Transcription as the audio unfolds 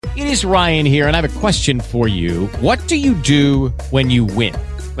It is Ryan here, and I have a question for you. What do you do when you win?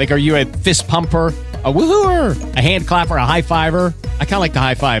 Like, are you a fist pumper, a woohooer, a hand clapper, a high fiver? I kind of like the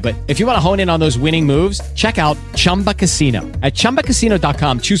high five, but if you want to hone in on those winning moves, check out Chumba Casino. At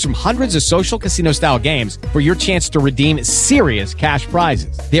ChumbaCasino.com, choose from hundreds of social casino-style games for your chance to redeem serious cash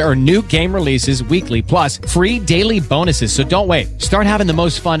prizes. There are new game releases weekly, plus free daily bonuses. So don't wait. Start having the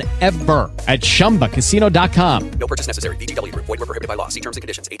most fun ever at ChumbaCasino.com. No purchase necessary. VGW. Void where prohibited by law. See terms and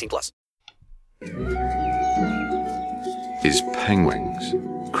conditions. 18+. Is penguins.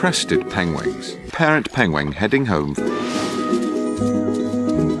 Crested penguins. Parent penguin heading home.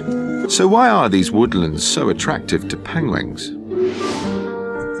 So why are these woodlands so attractive to penguins?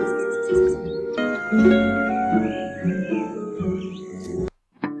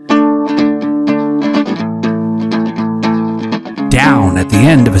 Down at the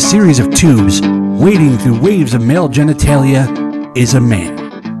end of a series of tubes, wading through waves of male genitalia, is a man.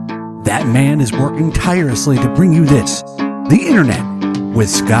 That man is working tirelessly to bring you this, the internet, with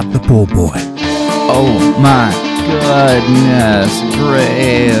Scott the Pool Boy. Oh my goodness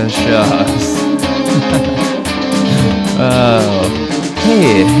gracious.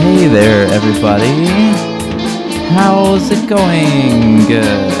 Hey there everybody. How's it going?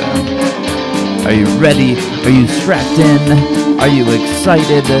 Are you ready? Are you strapped in? Are you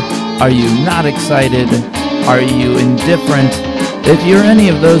excited? Are you not excited? Are you indifferent? If you're any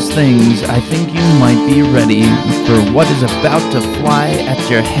of those things, I think you might be ready for what is about to fly at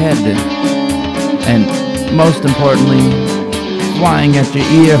your head. And most importantly, flying at your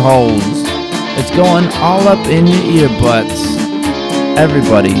ear holes. It's going all up in your earbuds.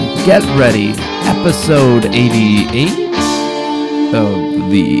 Everybody, get ready. Episode 88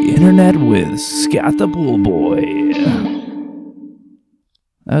 of the Internet with Scott the Pool Boy.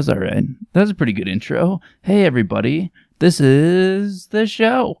 That was alright. That was a pretty good intro. Hey everybody, this is the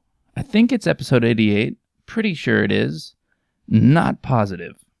show. I think it's episode 88. Pretty sure it is. Not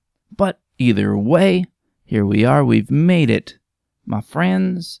positive. But either way, here we are. We've made it. My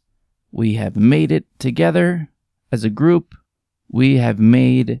friends, we have made it together as a group. We have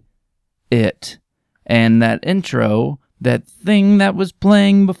made it. And that intro, that thing that was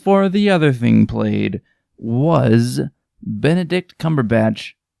playing before the other thing played, was Benedict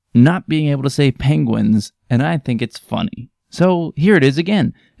Cumberbatch not being able to say penguins, and I think it's funny. So here it is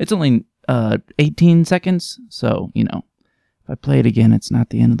again. It's only 18 seconds, so, you know, if I play it again, it's not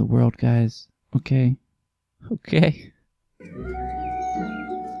the end of the world, guys. Okay? Okay.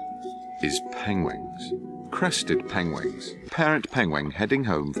 Is penguins. Crested penguins. Parent penguin heading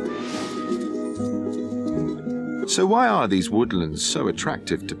home. So why are these woodlands so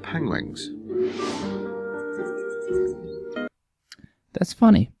attractive to penguins? That's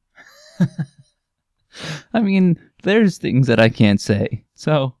funny. I mean, there's things that I can't say.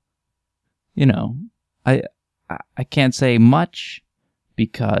 So, you know, I can't say much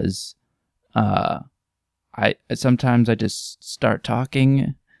because sometimes I just start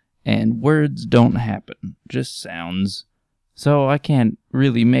talking and words don't happen, just sounds. So I can't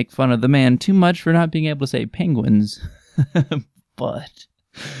really make fun of the man too much for not being able to say penguins. But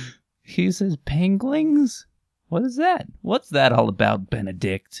he says penguins? What is that? What's that all about,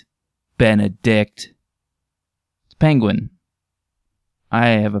 Benedict? Benedict. It's penguin. I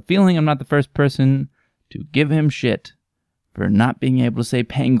have a feeling I'm not the first person to give him shit for not being able to say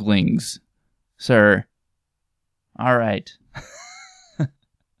penguins, sir. All right.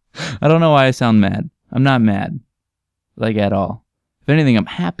 I don't know why I sound mad. I'm not mad. Like, at all. If anything, I'm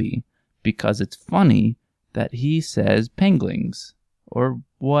happy because it's funny that he says penguins. Or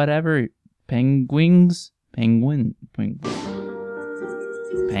whatever. Penguins? Penguins.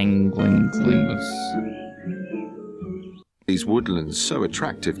 These woodlands so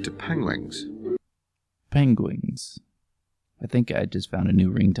attractive to penguins. Penguins. I think I just found a new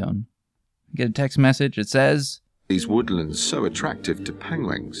ringtone. Get a text message. It says, These woodlands so attractive to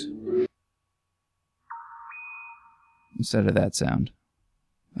penguins. Instead of that sound.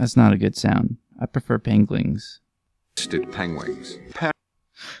 That's not a good sound. I prefer penguins. Penguins.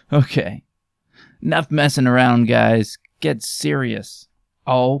 Okay. Enough messing around, guys. Get serious.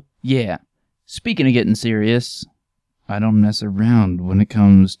 Oh, yeah. Speaking of getting serious, I don't mess around when it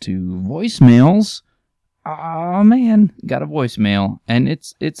comes to voicemails. Oh man, got a voicemail, and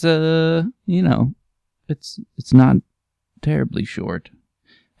it's not terribly short.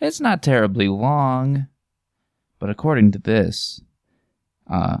 It's not terribly long, but according to this,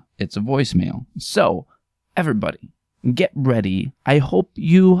 it's a voicemail. So, everybody, get ready. I hope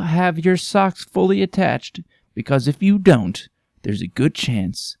you have your socks fully attached, because if you don't, there's a good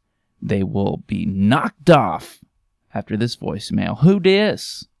chance they will be knocked off after this voicemail. Who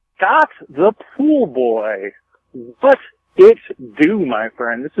dis? Scott the Pool Boy. What it do, my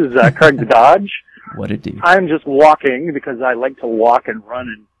friend? This is Craig the Dodge. What it do? I'm just walking because I like to walk and run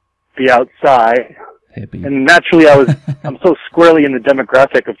and be outside. Hippie. And naturally, I'm so squarely in the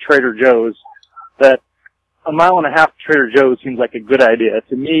demographic of Trader Joe's that a mile and a half to Trader Joe's seems like a good idea.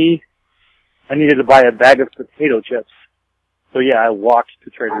 To me, I needed to buy a bag of potato chips. So yeah, I walked to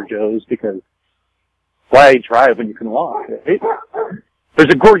Trader Joe's because why drive when you can walk, right?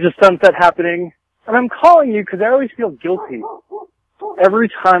 There's a gorgeous sunset happening, and I'm calling you because I always feel guilty every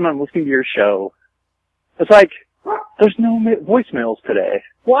time I'm listening to your show. It's like, there's no voicemails today.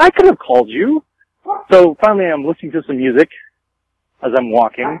 Well, I could have called you. So finally I'm listening to some music as I'm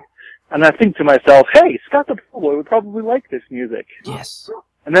walking, and I think to myself, hey, Scott the Pool Boy would probably like this music. Yes.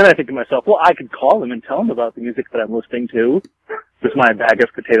 And then I think to myself, well, I could call him and tell him about the music that I'm listening to with my bag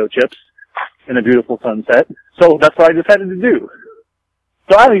of potato chips in a beautiful sunset. So that's what I decided to do.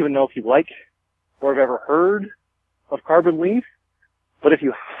 So I don't even know if you like or have ever heard of Carbon Leaf, but if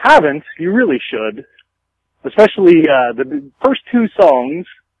you haven't, you really should. Especially the first two songs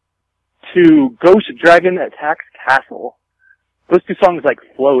to Ghost Dragon Attacks Castle. Those two songs like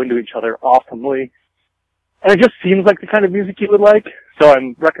flow into each other awesomely. And it just seems like the kind of music you would like, so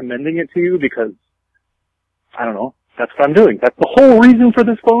I'm recommending it to you because, I don't know, that's what I'm doing. That's the whole reason for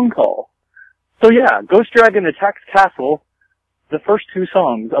this phone call. So yeah, Ghost Dragon Attacks Castle, the first two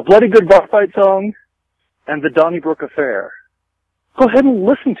songs, A Bloody Good Bar Fight Song and The Donnybrook Affair. Go ahead and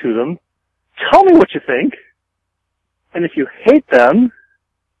listen to them. Tell me what you think. And if you hate them,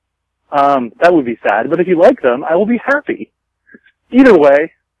 that would be sad, but if you like them, I will be happy. Either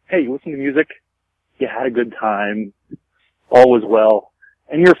way, hey, you listen to music, you had a good time, all was well,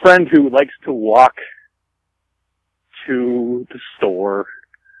 and your friend who likes to walk to the store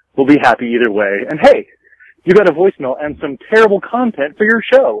will be happy either way. And hey, you got a voicemail and some terrible content for your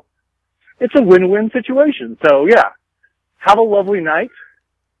show. It's a win-win situation. So yeah, have a lovely night.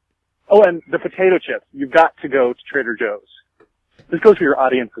 Oh, and the potato chips. You've got to go to Trader Joe's. This goes for your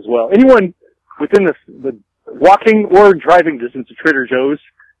audience as well. Anyone within the walking or driving distance to Trader Joe's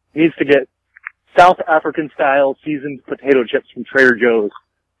needs to get South African-style seasoned potato chips from Trader Joe's.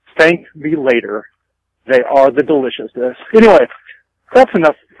 Thank me later. They are the deliciousness. Anyway, that's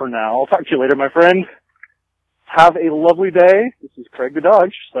enough for now. I'll talk to you later, my friend. Have a lovely day. This is Craig the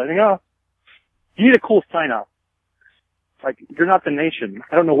Dodge, signing off. You need a cool sign-off. Like, you're not the nation.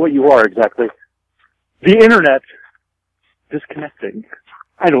 I don't know what you are exactly. The internet. Disconnecting.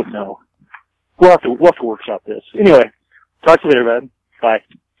 I don't know. We'll have to workshop this. Anyway, talk to you later, man. Bye.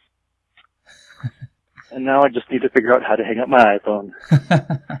 And now I just need to figure out how to hang up my iPhone.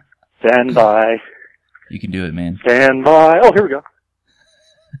 Stand by. You can do it, man. Stand by. Oh, here we go.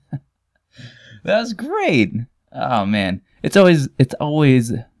 That was great. Oh man, it's always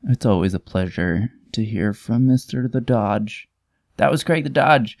a pleasure to hear from Mr. the Dodge. That was Craig the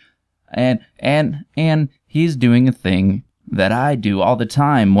Dodge, and he's doing a thing that I do all the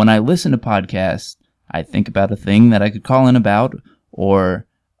time when I listen to podcasts. I think about a thing that I could call in about, or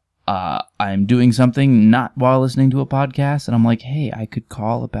I'm doing something not while listening to a podcast, and I'm like, hey, I could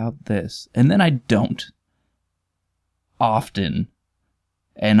call about this, and then I don't often.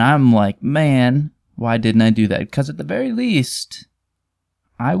 And I'm like, man, why didn't I do that? Because at the very least,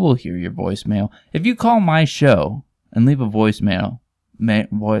 I will hear your voicemail. If you call my show and leave a voicemail,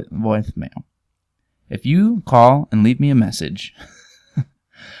 if you call and leave me a message,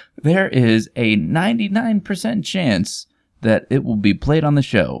 there is a 99% chance that it will be played on the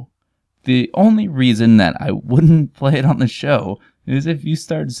show. The only reason that I wouldn't play it on the show is if you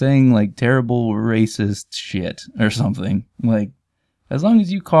start saying like terrible racist shit or something. Like, as long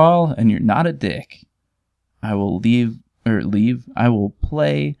as you call and you're not a dick, I will I will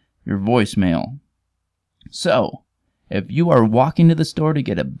play your voicemail. So, if you are walking to the store to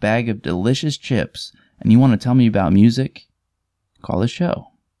get a bag of delicious chips and you want to tell me about music, call the show.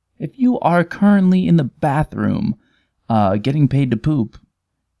 If you are currently in the bathroom getting paid to poop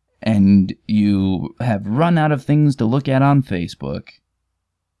and you have run out of things to look at on Facebook,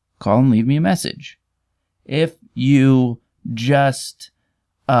 call and leave me a message. If you just,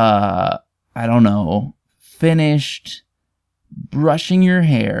 finished brushing your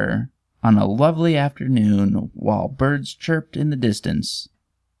hair on a lovely afternoon while birds chirped in the distance,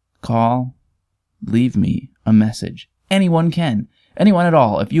 call, leave me a message. Anyone can. Anyone at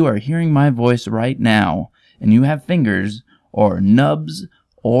all. If you are hearing my voice right now and you have fingers or nubs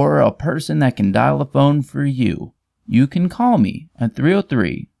or a person that can dial a phone for you, you can call me at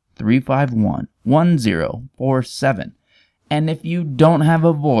 303-351-1047. And if you don't have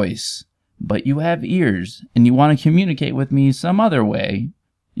a voice, but you have ears, and you want to communicate with me some other way,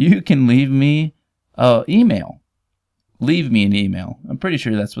 you can leave me an email. Leave me an email. I'm pretty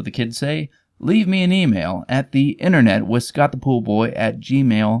sure that's what the kids say. Leave me an email at the internet with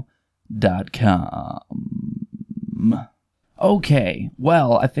scottthepoolboy@gmail.com. Okay,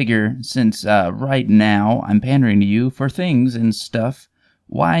 well, I figure since right now I'm pandering to you for things and stuff,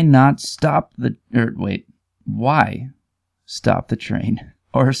 why stop the train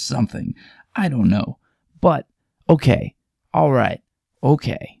or something? I don't know. But, okay, alright,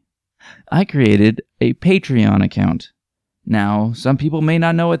 okay. I created a Patreon account. Now, some people may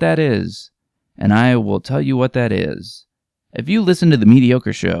not know what that is, and I will tell you what that is. If you listen to The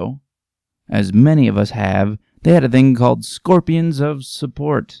Mediocre Show, as many of us have, they had a thing called Scorpions of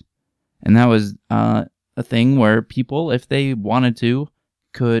Support. And that was a thing where people, if they wanted to,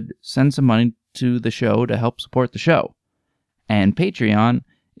 could send some money to the show to help support the show. And Patreon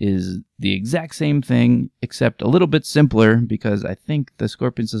is the exact same thing, except a little bit simpler, because I think the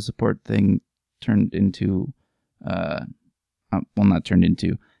Scorpions of Support thing turned into... not turned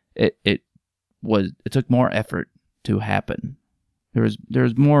into... It took more effort to happen. There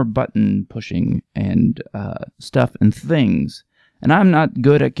was more button pushing and stuff and things, and I'm not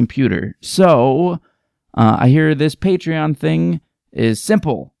good at computer. So I hear this Patreon thing is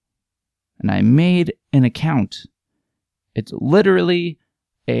simple, and I made an account. It's literally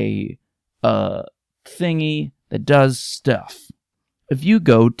a thingy that does stuff. If you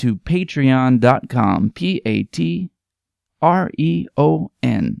go to patreon.com,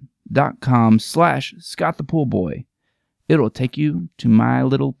 patreon.com/ScottThePoolBoy, it'll take you to my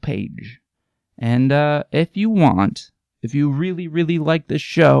little page. And if you really, really like this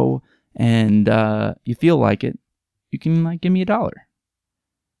show and you feel like it, you can give me $1.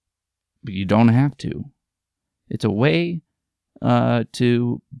 But you don't have to. It's a way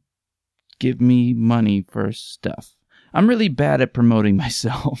to give me money for stuff. I'm really bad at promoting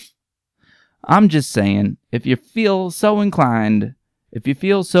myself. I'm just saying, if you feel so inclined, if you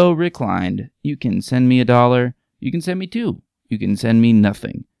feel so reclined, you can send me $1. You can send me $2. You can send me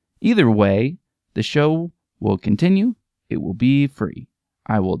nothing. Either way, the show will continue. It will be free.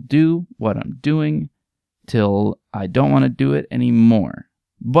 I will do what I'm doing till I don't want to do it anymore.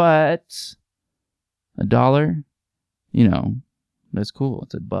 But $1, that's cool.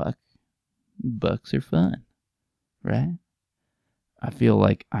 It's $1. Bucks are fun, right? I feel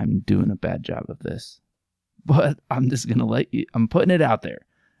like I'm doing a bad job of this, but I'm just going to I'm putting it out there.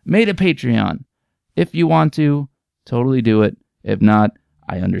 Made a Patreon. If you want to, totally do it. If not,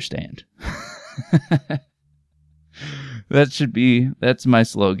 I understand. That's my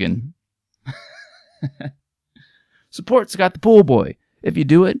slogan. Support Scott the Pool Boy. If you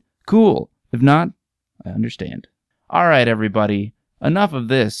do it, cool. If not, I understand. All right, everybody. Enough of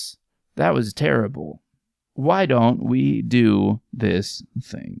this. That was terrible. Why don't we do this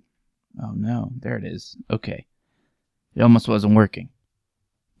thing? Oh no, there it is. Okay. It almost wasn't working.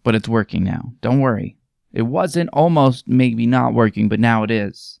 But it's working now. Don't worry. It wasn't almost maybe not working, but now it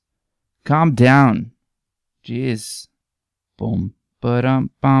is. Calm down. Jeez. Boom.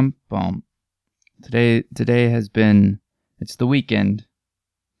 Ba-dum-bum. Today has been... It's the weekend.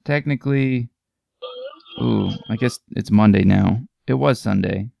 Technically... I guess it's Monday now. It was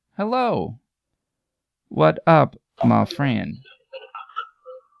Sunday. Hello. What up, my friend?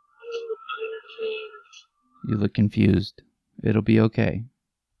 You look confused. It'll be okay.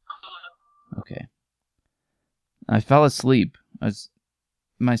 Okay. I fell asleep.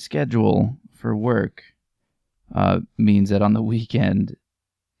 My schedule for work means that on the weekend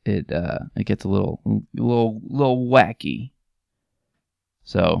it gets a little wacky.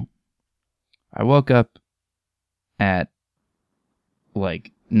 So I woke up at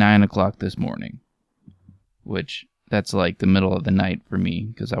 9 o'clock this morning, which that's the middle of the night for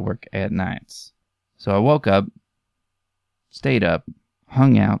me because I work at nights. So I woke up, stayed up,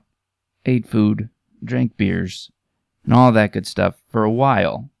 hung out, ate food, drank beers, and all that good stuff for a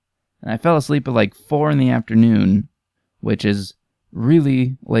while. And I fell asleep at 4 in the afternoon, which is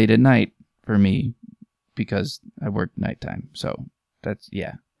really late at night for me because I work nighttime. So that's,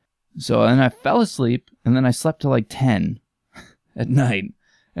 yeah. So then I fell asleep, and then I slept till 10 at night.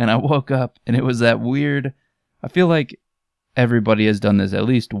 And I woke up, and it was that weird... I feel like everybody has done this at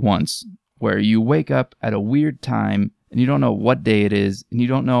least once, where you wake up at a weird time, and you don't know what day it is, and you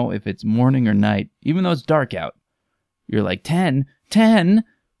don't know if it's morning or night, even though it's dark out. You're like, 10?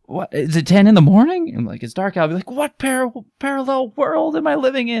 What? Is it 10 in the morning? And it's dark out. I'll be like, what parallel world am I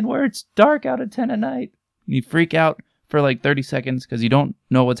living in where it's dark out at 10 at night? And you freak out for 30 seconds because you don't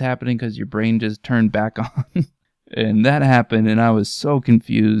know what's happening because your brain just turned back on. And that happened, and I was so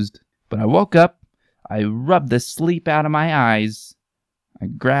confused. But I woke up. I rubbed the sleep out of my eyes. I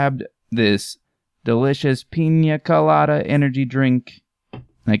grabbed this delicious pina colada energy drink, and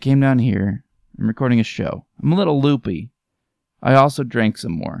I came down here. I'm recording a show. I'm a little loopy. I also drank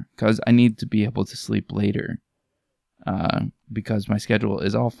some more, because I need to be able to sleep later. Because my schedule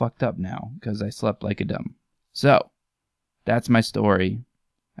is all fucked up now, because I slept like a dumb. So, that's my story.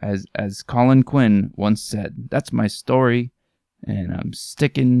 As Colin Quinn once said, that's my story, and I'm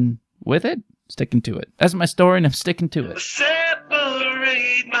sticking with it, sticking to it. That's my story, and I'm sticking to it.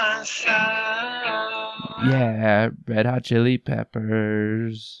 Separate my side. Yeah, Red Hot Chili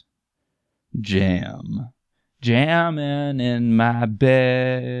Peppers. Jamming in my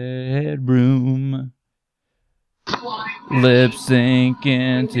bedroom. Lip sync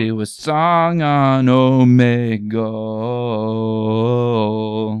into a song on Omega.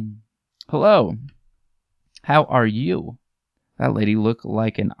 Hello. How are you? That lady looked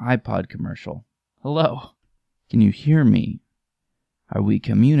like an iPod commercial. Hello. Can you hear me? Are we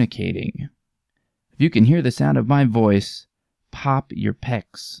communicating? If you can hear the sound of my voice, pop your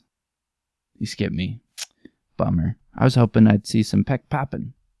pecs. You skipped me. Bummer. I was hoping I'd see some peck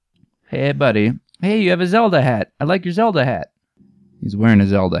popping. Hey, buddy. Hey, you have a Zelda hat. I like your Zelda hat. He's wearing a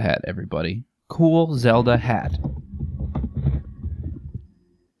Zelda hat, everybody. Cool Zelda hat.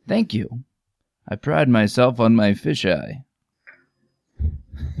 Thank you. I pride myself on my fisheye.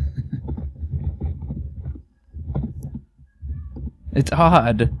 It's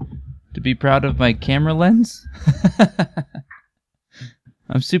odd to be proud of my camera lens.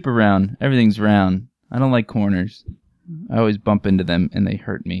 I'm super round. Everything's round. I don't like corners. I always bump into them and they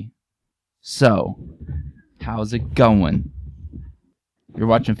hurt me. So, how's it going? You're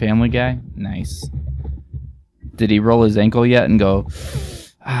watching Family Guy? Nice. Did he roll his ankle yet and go,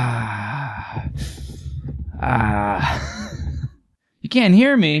 You can't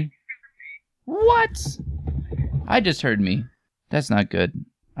hear me. What? I just heard me. That's not good.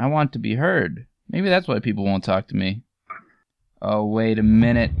 I want to be heard. Maybe that's why people won't talk to me. Oh, wait a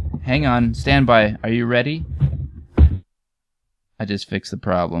minute. Hang on. Stand by. Are you ready? I just fixed the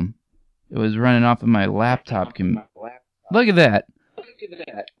problem. It was running off of my laptop. Look at that.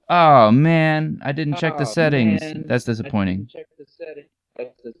 Oh, man. I didn't check the settings. That's disappointing.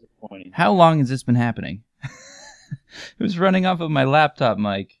 How long has this been happening? It was running off of my laptop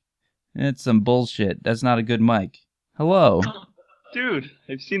mic. It's some bullshit. That's not a good mic. Hello. Dude,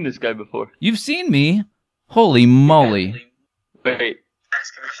 I've seen this guy before. You've seen me? Holy moly. Wait.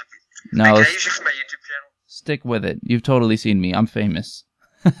 No, Can I use you for my YouTube channel? stick with it. You've totally seen me. I'm famous.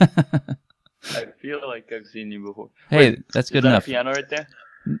 I feel like I've seen you before. Hey, Wait, that's good is that enough. a piano right there?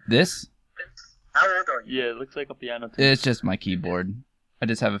 This? How old are you? Yeah, it looks like a piano too. It's just my keyboard. I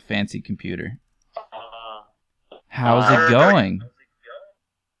just have a fancy computer. How's it going?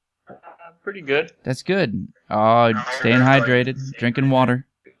 Pretty good. That's good. Oh, staying hydrated, drinking water.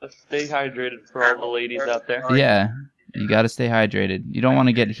 Let's stay hydrated for all the ladies out there. Yeah, you gotta stay hydrated. You don't want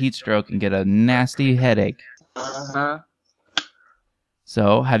to get heat stroke and get a nasty headache. Uh-huh.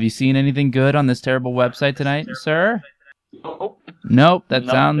 So, have you seen anything good on this terrible website tonight, sir? Nope. Nope, that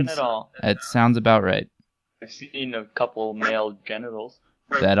Nothing at all. sounds about right. I've seen a couple male genitals.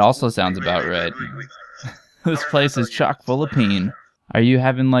 That also sounds about right. This place is chock full of peen. Are you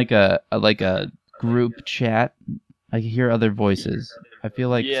having like a group chat? I can hear other voices. I feel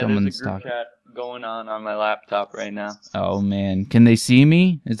like someone's there's a group talking. chat going on my laptop right now. Oh man, can they see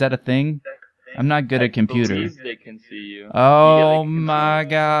me? Is that a thing? I'm not good at computer. I believe they can see you. Oh my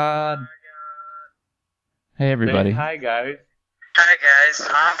god. Hey everybody. Say hi, guys. Hi, guys.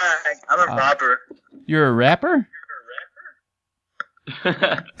 Hi. I'm a robber. You're a rapper? Is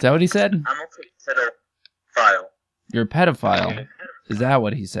that what he said? I'm also a pedophile. You're a pedophile. Is that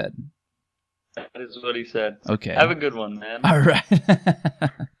what he said? That is what he said. Okay. Have a good one, man. All right.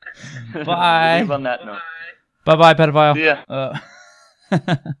 Bye. Leave on that note. Bye-bye, pedophile. Yeah.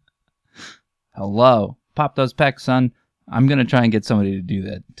 Hello. Pop those pecs, son. I'm going to try and get somebody to do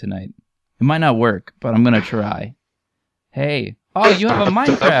that tonight. It might not work, but I'm going to try. Hey. Oh, you have a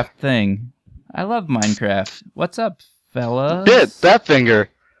Minecraft thing. I love Minecraft. What's up, fellas? Shit, that finger.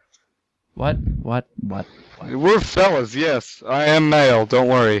 What? We're fellas, yes. I am male, don't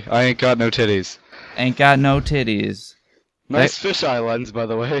worry. I ain't got no titties. Ain't got no titties. Nice fisheye lens, by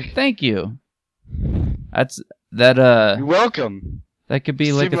the way. Thank you. You're welcome. That could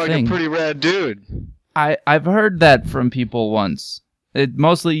be like Seem a like thing. a pretty rad dude. I've heard that from people once.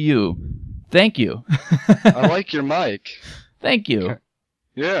 Mostly you. Thank you. I like your mic. Thank you.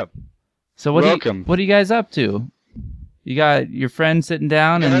 Yeah. So what Welcome. What are you guys up to? You got your friend sitting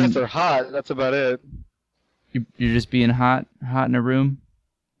down Yeah, if and they're hot, that's about it. you're just being hot in a room?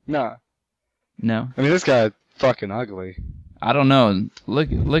 Nah. No. I mean, this guy's fucking ugly. I don't know.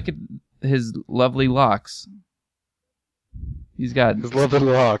 Look at his lovely locks. He's got His lovely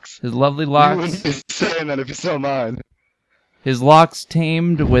locks. his lovely You locks. wouldn't be saying that if you saw mine. His locks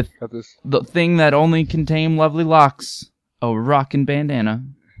tamed with Got this. the thing that only can tame lovely locks. A rockin' bandana.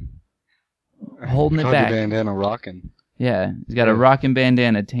 Holding it Called back. your bandana rocking. Yeah, he's got a rockin'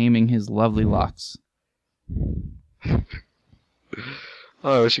 bandana taming his lovely locks. Oh,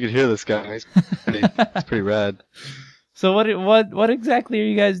 I wish you could hear this guy. He's pretty rad. So what exactly are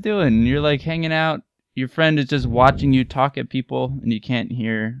you guys doing? You're like hanging out. Your friend is just watching you talk at people, and you can't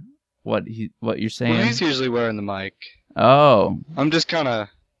hear what you're saying. Well, he's usually wearing the mic. Oh, I'm just kind of.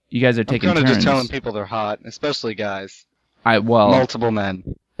 you guys are taking I'm kind turns. of just telling people they're hot, especially guys. Well, Multiple men.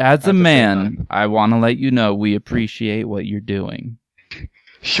 as at the a same man, time. I want to let you know we appreciate what you're doing.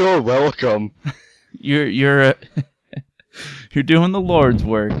 You're welcome. You're you're doing the Lord's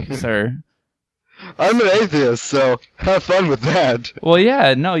work, sir. I'm an atheist, so have fun with that. Well,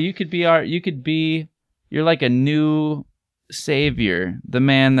 yeah, no, you're like a new savior, the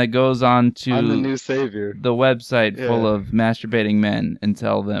man that goes on to I'm the new savior. the website Yeah. full of masturbating men and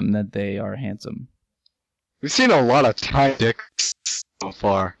tell them that they are handsome. We've seen a lot of tiny dicks so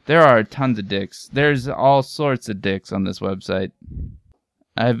far. There are tons of dicks. There's all sorts of dicks on this website.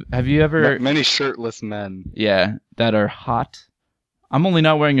 Have you ever Many shirtless men. Yeah, that are hot. I'm only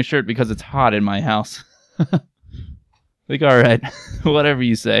not wearing a shirt because it's hot in my house. Like, all right, whatever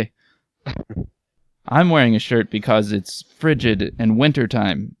you say. I'm wearing a shirt because it's frigid and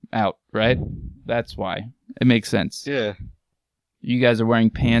wintertime out, right? That's why. It makes sense. Yeah. You guys are wearing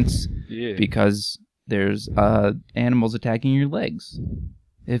pants Yeah. because there's animals attacking your legs.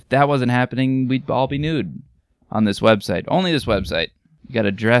 If that wasn't happening, we'd all be nude on this website. Only this website. You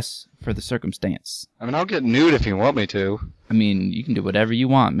gotta dress for the circumstance. I mean, I'll get nude if you want me to. I mean, you can do whatever you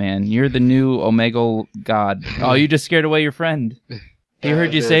want, man. You're the new Omegle god. Oh, you just scared away your friend. He Yeah,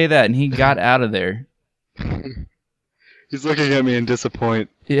 heard I you did. say that, and he got out of there. He's looking at me in disappoint.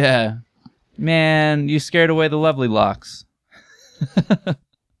 Yeah. Man, you scared away the lovely locks.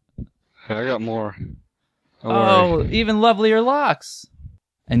 I got more. Don't Oh, worry. even lovelier locks.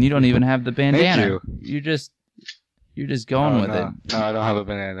 And you don't even have the bandana. you. You're just going Oh, with no. it. No, I don't have a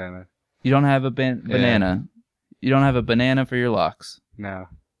bandana. You don't have a banana. You don't have a banana for your locks. No.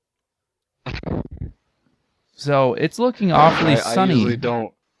 So it's looking awfully I sunny. usually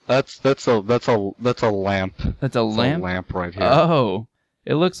don't. That's a lamp. That's a That's a lamp? lamp right here. Oh,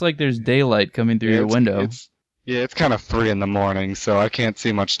 it looks like there's daylight coming through your window. It's kind of 3 in the morning, so I can't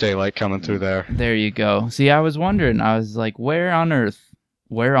see much daylight coming through there. There you go. See, I was wondering. I was like, where on earth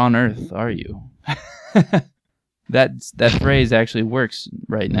are you? That phrase actually works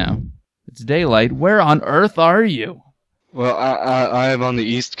right now. It's daylight. Where on earth are you? Well, I am on the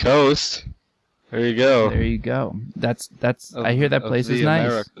East Coast. There you go. There you go. That's. I hear that place is nice.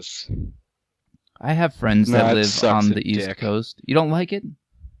 Americas. I have friends Nah, that it live sucks on a the East dick. Coast. You don't like it?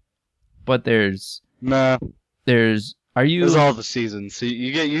 But Nah, are you? there's all the seasons. See,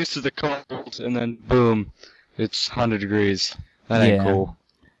 you get used to the cold, and then boom, it's 100 degrees. That ain't Yeah. cool.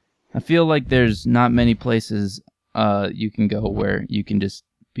 I feel like there's not many places you can go where you can just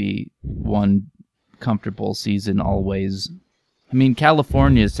be one comfortable season always. I mean,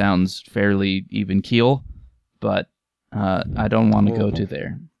 California sounds fairly even keel, but I don't want to go to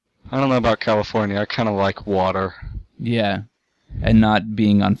there. I don't know about California. I kind of like water. Yeah, and not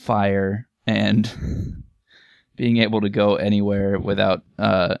being on fire and being able to go anywhere without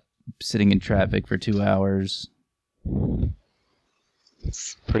sitting in traffic for 2 hours.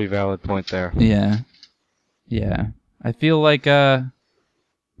 It's a pretty valid point there. Yeah. I feel like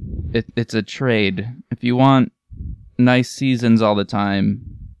it's a trade. If you want nice seasons all the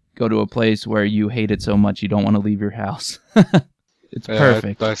time, go to a place where you hate it so much you don't want to leave your house. It's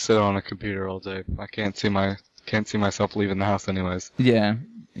perfect. I sit on a computer all day. I can't see myself leaving the house anyways. Yeah.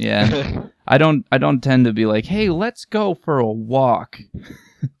 I don't tend to be like, hey, let's go for a walk.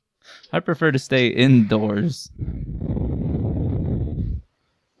 I prefer to stay indoors.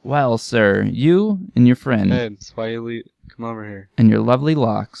 Well, sir, you and your friend Hey, that's why you leave. Come over here. and your lovely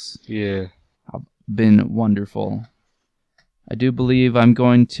locks Yeah. have been wonderful. I do believe I'm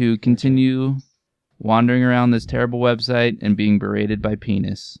going to continue wandering around this terrible website and being berated by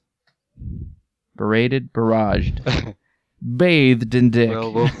penis. Berated, barraged, bathed in dick.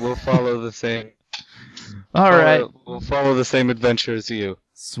 Well, we'll follow the same. All right. We'll follow the same adventure as you.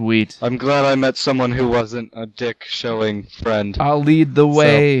 Sweet. I'm glad I met someone who wasn't a dick showing friend. I'll lead the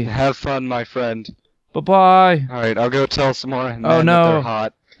way. So, have fun, my friend. Bye-bye. All right, I'll go tell some more men Oh, no. that they're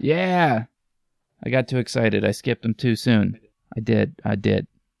hot. Yeah. I got too excited. I skipped them too soon. I did.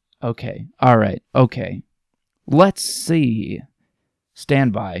 Okay. All right. Okay. Let's see.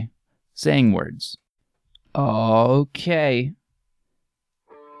 Stand by. Saying words. Okay.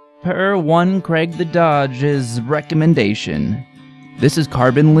 Per one Craig the Dodge's recommendation, this is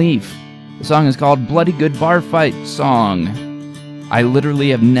Carbon Leaf. The song is called Bloody Good Bar Fight Song. I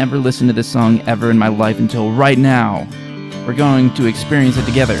literally have never listened to this song ever in my life until right now. We're going to experience it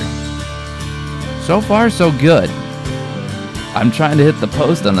together. So far, so good. I'm trying to hit the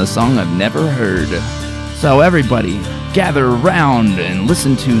post on a song I've never heard. So everybody, gather around and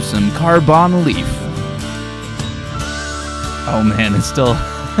listen to some Carbon Leaf. Oh man, it's still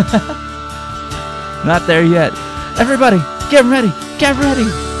not there yet. Everybody, get ready, get ready.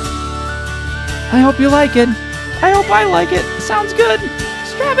 I hope you like it. I hope I like it. Sounds good.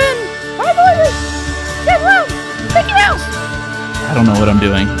 Strap in. I believe it. Get loud. Mickey Mouse. I don't know what I'm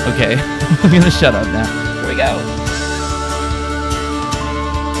doing. Okay, I'm gonna shut up now. Here we go.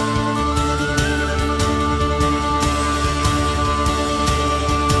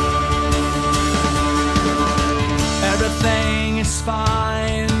 Everything is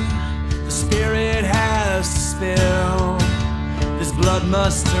fine. The spirit has to spill. This blood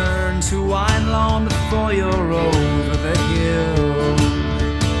must turn to wine long before you're over the hill.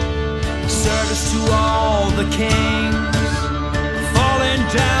 Service to all the kings, falling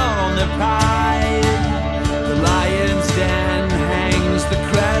down on their pride. The lion's den hangs the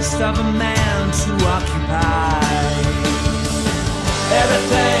crest of a man to occupy.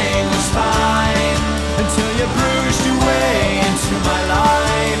 Everything was fine until you bruised your way into my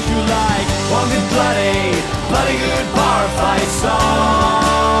life. You like one good bloody good bar fight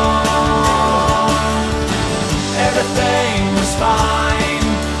song. Everything was fine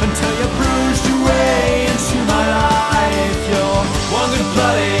until you bruised your way into my life. You're one good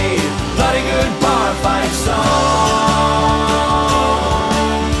bloody good bar fight song.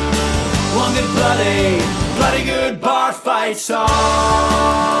 One good bloody good bar fight song.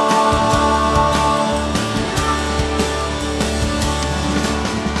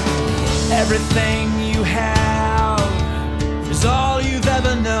 Everything you have is all you've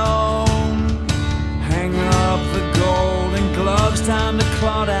ever known. Hang up the golden gloves, time to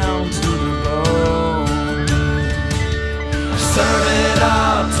claw down to the bone. Serve it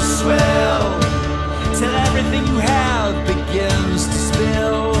up to swill till everything you have begins to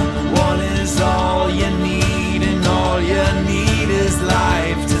spill. One is all you need, and all you need is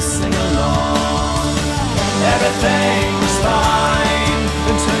life to sing along. Everything was fine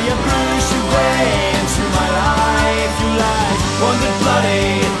until you bruised your way into my life. You like one good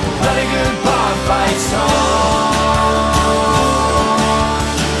bloody good bar fight song.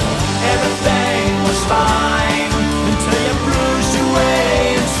 Everything was fine until you bruised your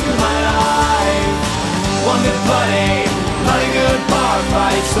way into my life. One good bloody good bar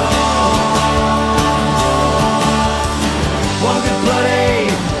fight song. One good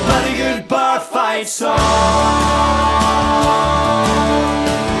bloody good bar fight song.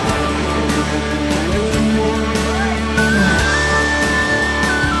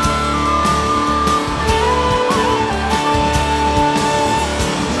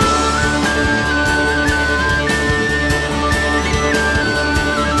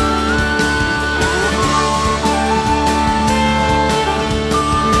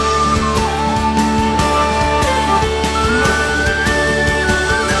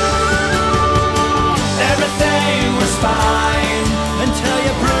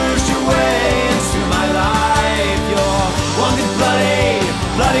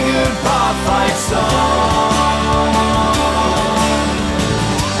 Fight song.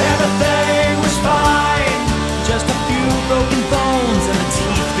 Everything was fine, just a few broken bones and the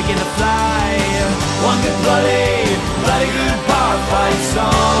teeth begin to fly. One good bloody good bar fight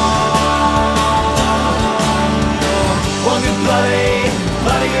song. One good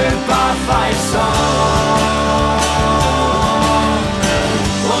bloody good bar fight song.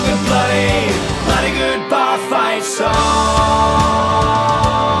 One good bloody good bar fight song.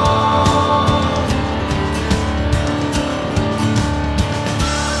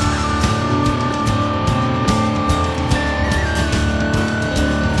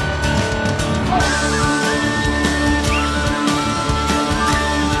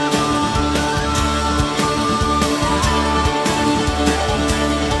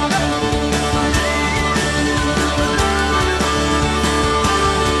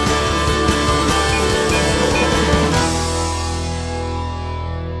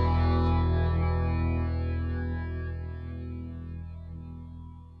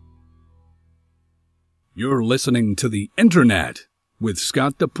 You're listening to the Internet with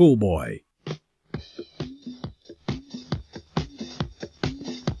Scott the Pool Boy.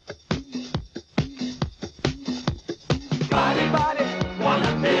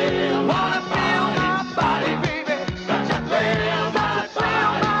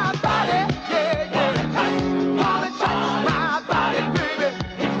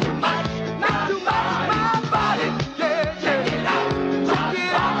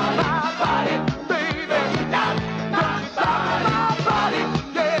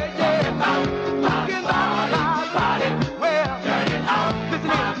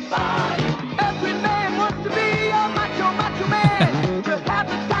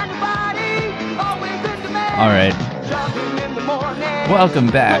 All right. Welcome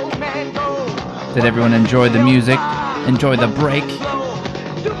back. Did everyone enjoy the music? Enjoy the break?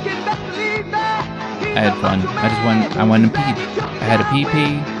 I had fun. I went and peed. I had a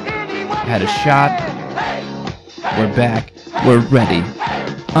pee-pee. I had a shot. We're back. We're ready.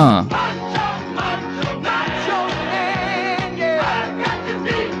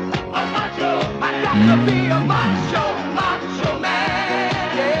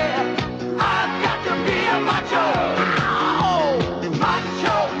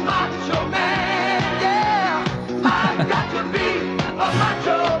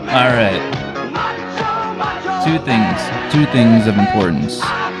 All right. Two things of importance.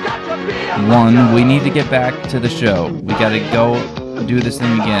 One, we need to get back to the show. We gotta go do this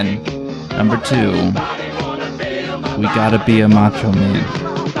thing again. Number two, we gotta be a macho man.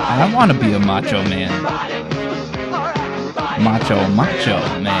 I wanna be a macho man. Macho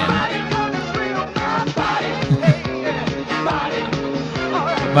man.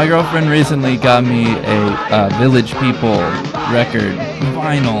 My girlfriend recently got me a Village People record,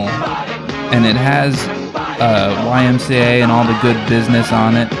 vinyl, and it has YMCA and all the good business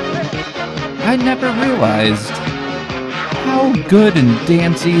on it. I never realized how good and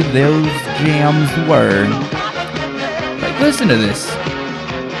dancey those jams were. Like, listen to this.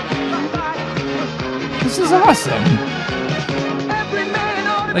 This is awesome.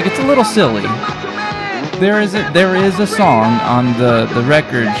 Like, it's a little silly. There is a song on the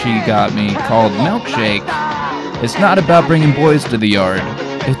record she got me called Milkshake. It's not about bringing boys to the yard.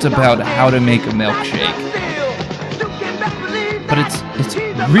 It's about how to make a milkshake. But it's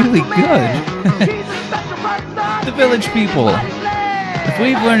really good. The Village People. If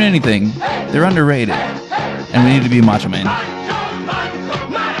we've learned anything, they're underrated. And we need to be macho man.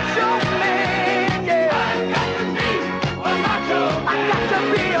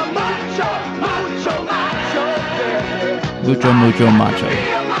 Mucho, mucho macho.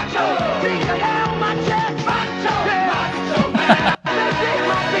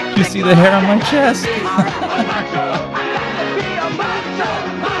 You see the hair on my chest?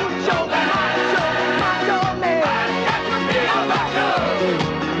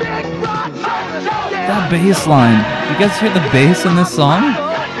 That bass line. You guys hear the bass in this song?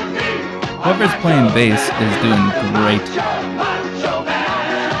 Whoever's playing bass is doing great.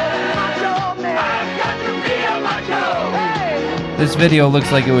 This video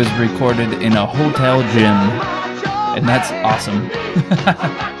looks like it was recorded in a hotel gym, and that's awesome.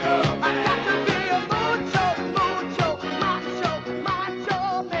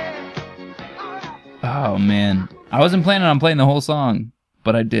 Oh man, I wasn't planning on playing the whole song,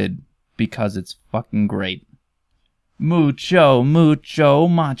 but I did, because it's fucking great. Mucho, mucho,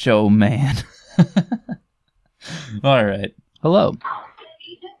 macho man. Alright, hello.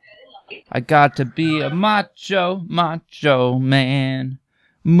 I got to be a macho, macho man.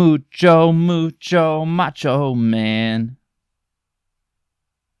 Mucho, mucho, macho man.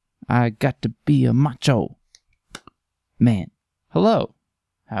 I got to be a macho man. Hello.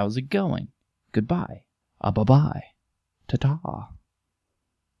 How's it going? Goodbye. Bye-bye. Ta-ta.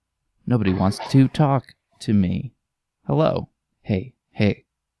 Nobody wants to talk to me. Hello. Hey.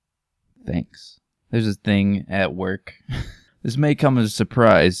 Thanks. There's this thing at work. This may come as a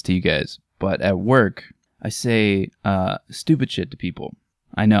surprise to you guys, but at work, I say stupid shit to people.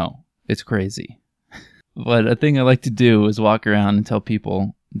 I know, it's crazy. But a thing I like to do is walk around and tell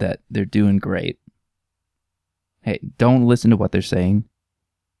people that they're doing great. Hey, don't listen to what they're saying.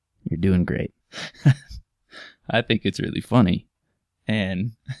 You're doing great. I think it's really funny.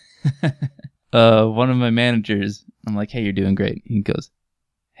 And one of my managers, I'm like, hey, you're doing great. He goes,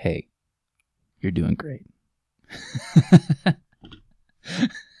 hey, you're doing great.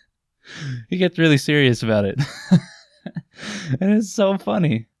 He gets really serious about it. And it's so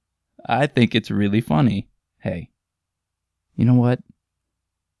funny. I think it's really funny. Hey, you know what?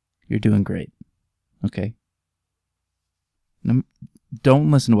 You're doing great. Okay?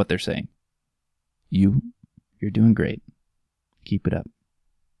 Don't listen to what they're saying. You're doing great. Keep it up.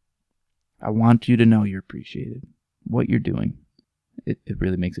 I want you to know you're appreciated. What you're doing, it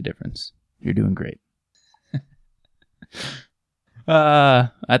really makes a difference. You're doing great. I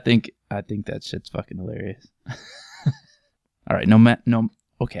think that shit's fucking hilarious. All right,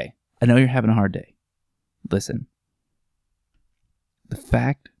 okay. I know you're having a hard day. Listen. The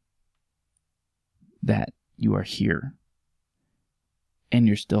fact that you are here and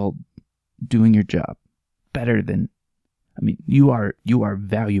you're still doing your job better than, you are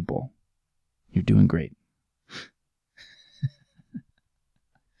valuable. You're doing great.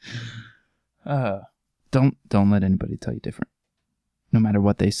 Don't let anybody tell you different. No matter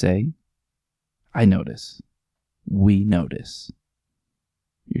what they say, I notice. We notice.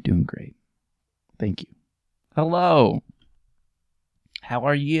 You're doing great. Thank you. Hello. How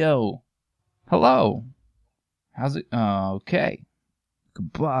are you? Hello. How's it? Okay.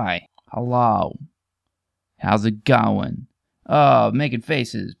 Goodbye. Hello. How's it going? Making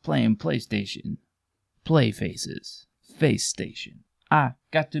faces, playing PlayStation. Play faces. Face station. I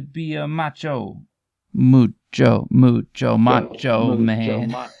got to be a macho. Mucho, macho,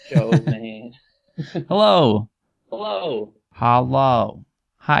 man. Macho man. Hello. Hello. Hello.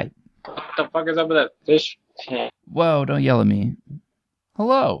 Hi. What the fuck is up with that fish tank? Whoa, don't yell at me.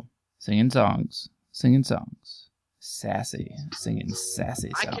 Hello. Singing songs. Sassy. Singing sassy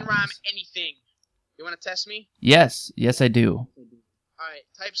songs. I can rhyme anything. You want to test me? Yes, I do. Alright,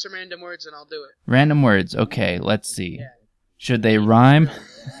 type some random words and I'll do it. Random words. Okay, let's see. Should they rhyme?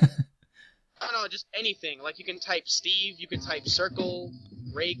 No, just anything. Like you can type Steve, you can type circle,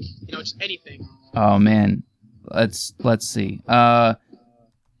 rake, just anything. Oh man. Let's see.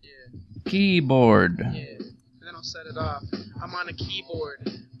 Keyboard. Yeah. And then I'll set it off. I'm on a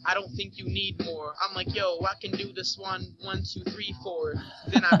keyboard. I don't think you need more. I'm like, yo, I can do this 1, 2, 3, 4.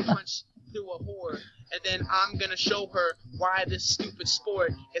 Then I punch through a whore. And then I'm gonna show her why this stupid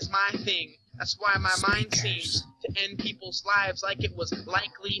sport is my thing. That's why my mind seems to end people's lives like it was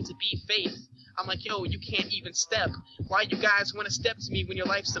likely to be faith. I'm like, yo, you can't even step. Why you guys want to step to me when your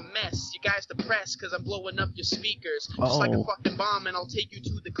life's a mess? You guys depressed because I'm blowing up your speakers. Just like a fucking bomb and I'll take you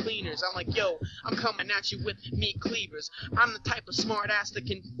to the cleaners. I'm like, yo, I'm coming at you with meat cleavers. I'm the type of smart ass that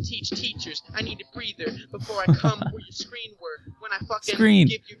can teach teachers. I need a breather before I come where your screen were. When I fucking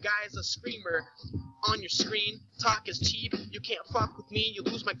give you guys a screamer on your screen. Talk is cheap. You can't fuck with me. You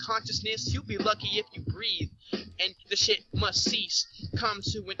lose my consciousness. You'll be lucky if you breathe. And the shit must cease. Come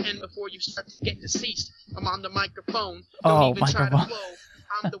to an end before you start to get deceased. I'm on the microphone. Don't even try to flow.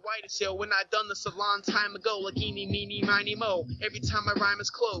 I'm the whitest, yo. When I done this a long time ago, like eeny, meeny, miny, mo. Every time my rhyme is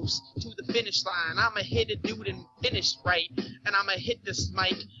close to the finish line, I'ma hit a dude and finish right. And I'ma hit this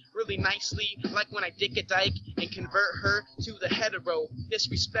mic really nicely, like when I dick a dyke and convert her to the hetero,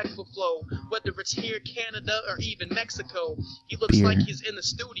 disrespectful flow. Whether it's here, Canada, or even Mexico, he looks like he's in the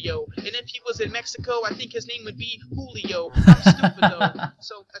studio. And if he was in Mexico, I think his name would be Julio. I'm stupid though,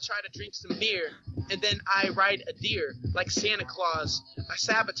 so I try to drink some beer, and then I ride a deer like Santa Claus. I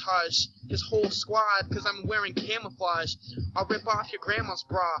sabotage his whole squad because I'm wearing camouflage. I'll rip off your grandma's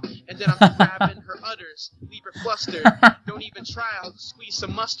bra, and then I'm grabbing her udders, leave her flustered. Don't even try, I'll squeeze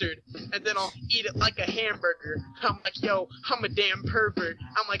some mustard, and then I'll eat it like a hamburger. I'm like, yo, I'm a damn pervert.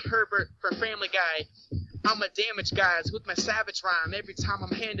 I'm like Herbert from Family Guy. I'm a damage guys with my savage rhyme. Every time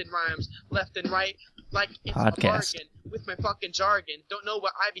I'm handing rhymes left and right, like it's a bargain with my fucking jargon. Don't know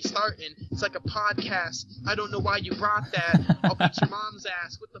what I be starting. It's like a podcast. I don't know why you brought that. I'll beat your mom's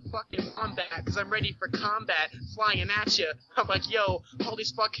ass with the fucking wombat, cause I'm ready for combat, flying at ya. I'm like, yo, all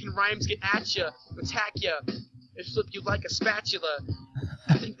these fucking rhymes get at ya, attack ya, and flip you like a spatula.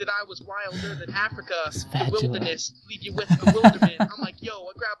 I think that I was wilder than Africa, the wilderness, leave you with bewilderment. I'm like, yo,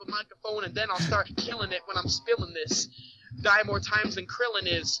 I grab a microphone and then I'll start killing it when I'm spilling this. Die more times than Krillin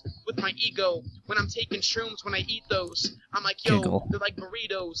is with my ego. When I'm taking shrooms, when I eat those, I'm like, yo, they're like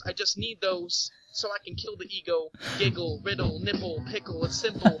burritos. I just need those so I can kill the ego. Giggle, riddle, nipple, pickle. It's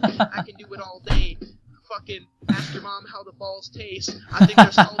simple. I can do it all day. Fucking ask your mom how the balls taste. I think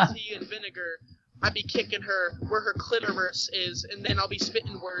they're salty and vinegar. I be kicking her where her clitoris is, and then I'll be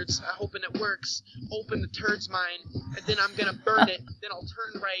spitting words, hoping it works. Open the turd's mind, and then I'm gonna burn it. Then I'll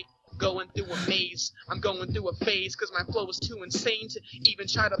turn right, going through a maze. I'm going through a phase, cause my flow is too insane to even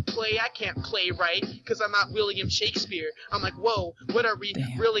try to play. I can't play right, cause I'm not William Shakespeare. I'm like, whoa, what are we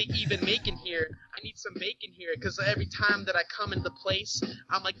really even making here? I need some bacon here, cause every time that I come into place,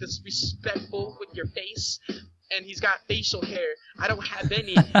 I'm like disrespectful with your face. And he's got facial hair. I don't have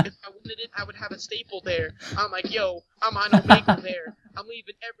any. If I wanted it, I would have a staple there. I'm like, yo, I'm on Omegle there. I'm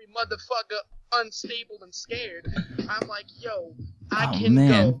leaving every motherfucker unstable and scared. I'm like, yo, I can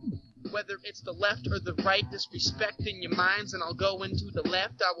go. Whether it's the left or the right, disrespecting your minds, and I'll go into the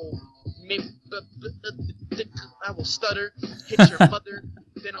left. I will stutter, hit your mother.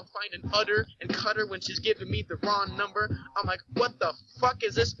 Then I'll find an udder and cut her when she's giving me the wrong number. I'm like, what the fuck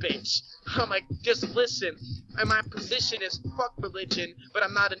is this bitch? I'm like, just listen. And my position is fuck religion, but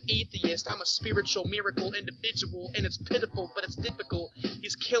I'm not an atheist. I'm a spiritual miracle individual, and it's pitiful, but it's difficult.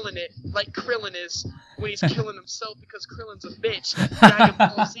 He's killing it like Krillin is when he's killing himself because Krillin's a bitch. Dragon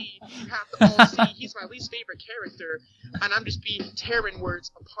Ball Z, you have to all see, he's my least favorite character, and I'm just be tearing words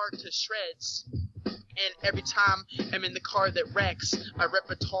apart to shreds. And every time I'm in the car that wrecks, my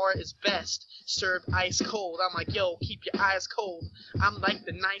repertoire is best served ice cold. I'm like, yo, keep your eyes cold. I'm like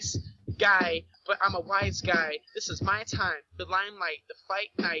the nice guy, but I'm a wise guy. This is my time, the limelight, the fight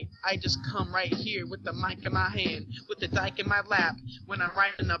night. I just come right here with the mic in my hand, with the dike in my lap. When I'm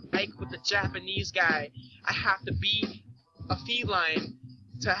riding a bike with the Japanese guy, I have to be a feline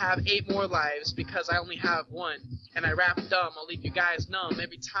to have 8 more lives because I only have 1. And I rap dumb, I'll leave you guys numb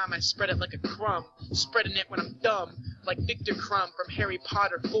every time I spread it like a crumb, spreading it when I'm dumb, like Victor Crumb from Harry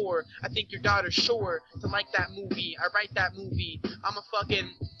Potter 4. I think your daughter's sure to like that movie. I write that movie. I'ma fucking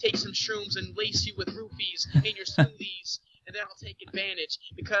take some shrooms and lace you with roofies in your smoothies, and then I'll take advantage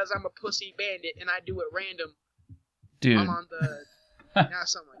because I'm a pussy bandit and I do it random. Dude. I'm on the... yeah,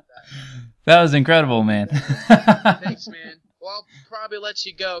 something like that. That was incredible, man. Thanks, man. Well, I'll probably let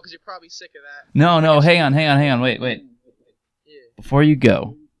you go because you're probably sick of that. No, hang on. Wait. Yeah. Before you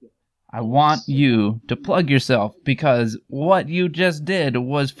go, I want you to plug yourself because what you just did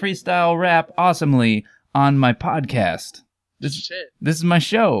was freestyle rap awesomely on my podcast. This is my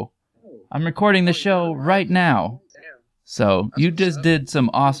show. I'm recording the show right now. Damn. So you just did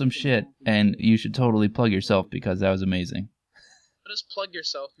some awesome shit, and you should totally plug yourself because that was amazing. What does plug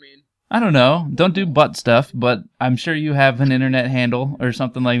yourself mean? I don't know. Don't do butt stuff, but I'm sure you have an internet handle or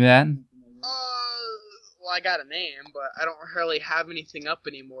something like that. Well, I got a name, but I don't really have anything up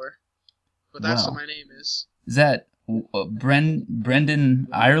anymore. But that's what my name is. Is that Brendan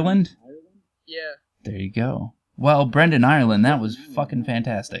Ireland? Yeah. There you go. Well, Brendan Ireland, that was fucking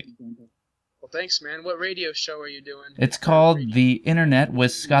fantastic. Well, thanks, man. What radio show are you doing? It's called The Internet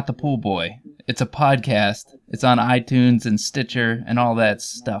with Scott the Pool Boy. It's a podcast. It's on iTunes and Stitcher and all that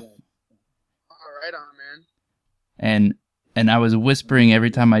stuff. Right on, man. And I was whispering every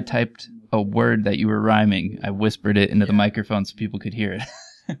time I typed a word that you were rhyming. I whispered it into the microphone so people could hear it. Shit,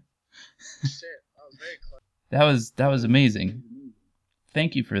 that was very clever. That was amazing.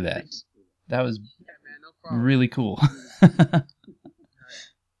 Thank you for that. Thanks. That was man, no problem. really cool.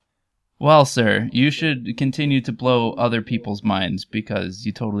 Well, sir, you should continue to blow other people's minds because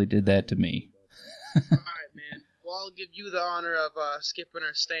you totally did that to me. All right, man. Well, I'll give you the honor of skipping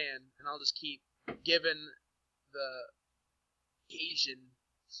our stand, and I'll just keep giving the Asian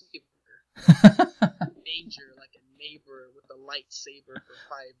flavor danger like a neighbor with a lightsaber for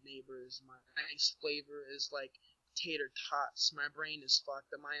 5 neighbors. My nice flavor is like tater tots. My brain is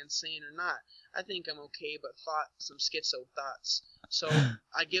fucked. Am I insane or not? I think I'm okay, but some schizo thoughts. So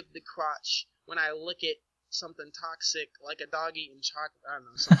I give the crotch when I lick it something toxic like a dog eating chocolate. I don't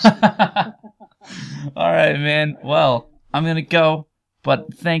know. Something. All right, man. Well, I'm gonna go,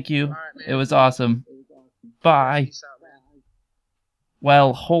 but thank you. All right, man. It was awesome. Bye. Peace out, man.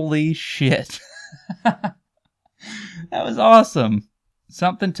 Well, holy shit. That was awesome.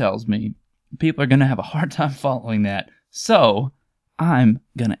 Something tells me people are going to have a hard time following that. So, I'm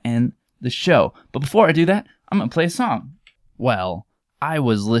going to end the show. But before I do that, I'm going to play a song. Well, I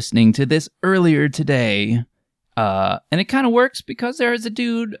was listening to this earlier today, and it kind of works because there is a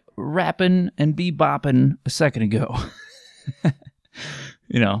dude rapping and bebopping a second ago.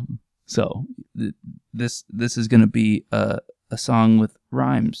 So this is going to be a song with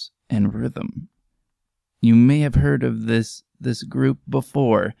rhymes and rhythm. You may have heard of this group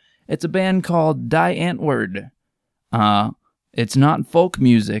before. It's a band called Die Antwoord. It's not folk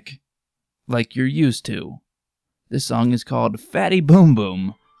music like you're used to. This song is called Fatty Boom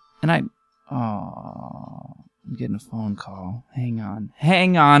Boom. And I'm getting a phone call. Hang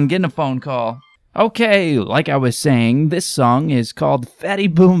on, getting a phone call. Okay, like I was saying, this song is called Fatty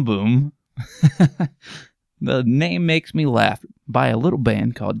Boom Boom. The name makes me laugh, by a little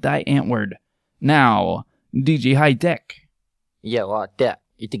band called Die Antwoord. Now, DJ High Tech. Yeah, like that.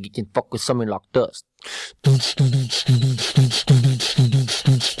 You think you can fuck with something like this?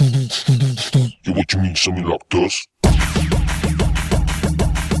 Yeah, what you mean, something like this?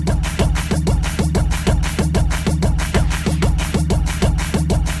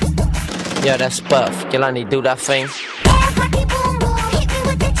 Yeah, that's Puff. Can I do that thing?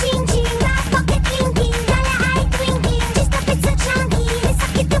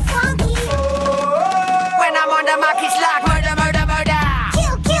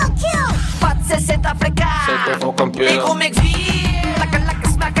 Les gros mecs vivent like a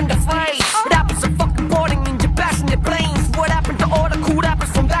smack in the face. Rappers are fucking boring in your passenger planes. What happened to all the cool rappers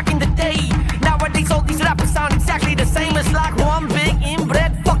from back in the day? Nowadays all these rappers sound exactly the same. It's like one big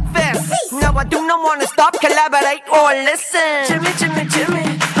inbred fuck fest. Now I do not wanna stop, collaborate or listen. Jimmy,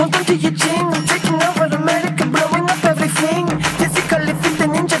 hold on to your chin. I'm taking over America, blowing up everything. Physically fit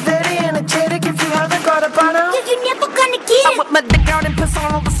and ninja, very energetic. If you haven't got a banner, you're never gonna get it. I whip my dick out and piss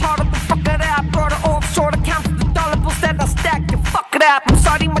on all this harder, but fuck it up. Brought it off short account. That I stack you, fuck it up. I'm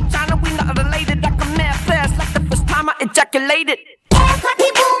sorry, my China, we not related. I can manifest like the first time I ejaculated.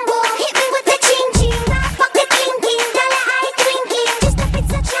 Party boom boom, hit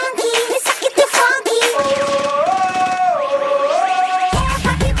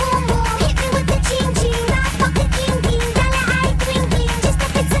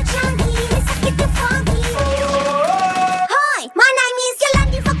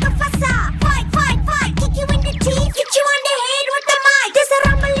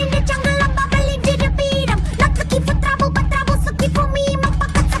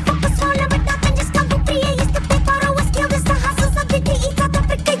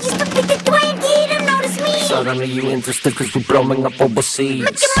None of you interested cause we're blowing up overseas.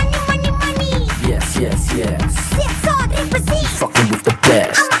 Make your money, money, money. Yes, yes, yes. Yes, all they receive. Fucking with the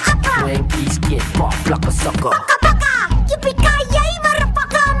best. I'm a upper. Yankees get pop like a sucker. Baka, baka. Yippee-ki-yay,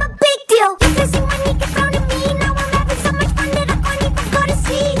 motherfucker, I'm a big deal. If there's some money, get thrown at me. Now I'm having so much fun that I can't even go to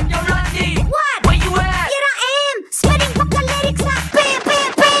sleep. Yo, Rodney. What? Where you at? Here I am, spitting fucking lyrics like bam,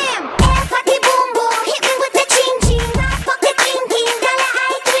 bam, bam. Air party boom boom, hit me with the ching ching. Rock pocket ding ding, dollar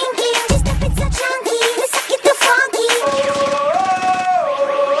eye twinkling. Just a bit so chunky, let's suck it too funky.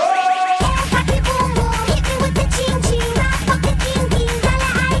 Air party boom boom, hit me with the ching ching. Rock pocket ding ding,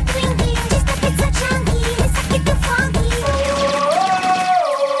 dollar eye twinkling. Just a bit so chunky, let's suck it too funky.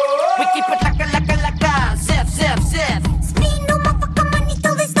 We keep it laka, zip, zip, zip. Spin no motherfucker money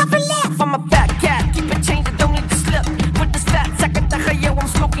till there's nothing left. I'm a fat cat, keep it changed, I don't need to slip. With this fat sack of taja, yo, I'm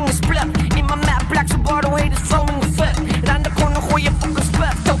smoking a split. In my map, black Subaru haters throwing a fit. Round the corner, Hoya fucking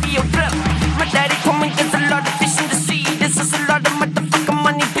split, Tokyo drip. My daddy told me there's a lot of fish in the sea. This is a lot of motherfucking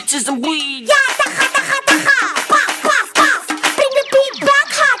money, bitches and weed. Yeah, taja, taja, taja. Puff, puff, puff. Bring the beat back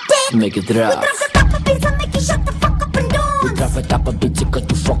hot, damn. Make it drop. We drop the top of beats and make you shut the fuck up and down. We drop it top of bitch, cause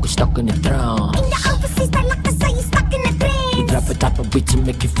you fucking stuck in the drown. In the overseas, I like to say you stuck in the We dream. drop it top of bitch and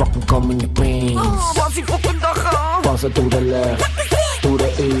make you fucking come in your brains. Wat die fucking dagen? Pass it to the left, to the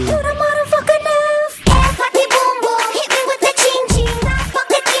To east. the motherfucking left. Air party boom boom, hit me with the ching ching. Rock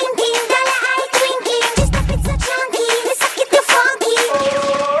pocket ding ding, dollar eye twinkling. Just a bit so chunky, let's suck it too funky.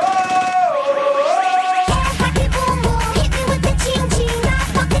 Air party boom boom, hit me with the ching ching. Rock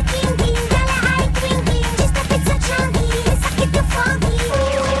pocket ding ding, dollar eye twinkling. Just a bit so chunky, let's suck it too funky.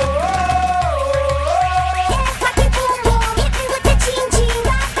 Air party boom boom, hit me with the ching ching.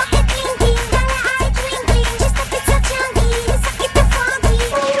 Rock pocket ding ding, dollar eye twinkling. Just a bit so chunky, let's suck it too funky.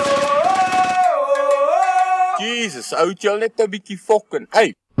 Jesus, oud, jy net 'n bietjie fokken.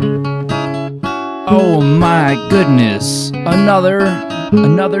 Hey. Oh my goodness.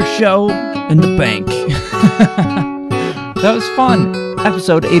 Another show in the bank. That was fun.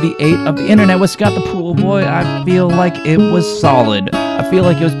 Episode 88 of the Internet with Scott the Pool Boy. I feel like it was solid. I feel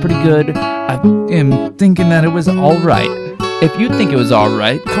like it was pretty good. I am thinking that it was alright. If you think it was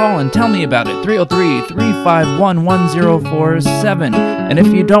alright, call and tell me about it. 303-351-1047. And if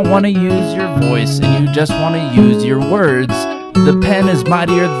you don't want to use your voice and you just want to use your words, the pen is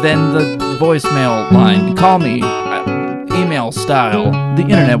mightier than the voicemail line. Call me. Email style, the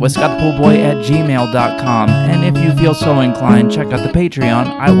internet with scottthepoolboy@gmail.com. And if you feel so inclined, check out the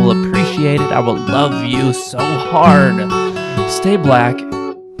Patreon. I will appreciate it. I will love you so hard. Stay black.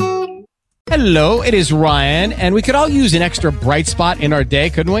 Hello, it is Ryan, and we could all use an extra bright spot in our day,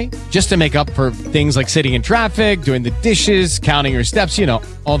 couldn't we? Just to make up for things like sitting in traffic, doing the dishes, counting your steps, you know,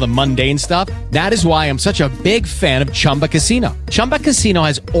 all the mundane stuff. That is why I'm such a big fan of Chumba Casino. Chumba Casino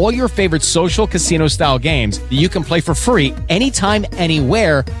has all your favorite social casino-style games that you can play for free anytime,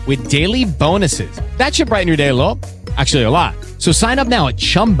 anywhere with daily bonuses. That should brighten your day a little. Actually, a lot. So sign up now at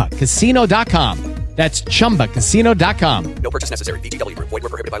ChumbaCasino.com. That's ChumbaCasino.com. No purchase necessary. VGW Group. Void where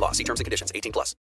prohibited by law. See terms and conditions. 18+.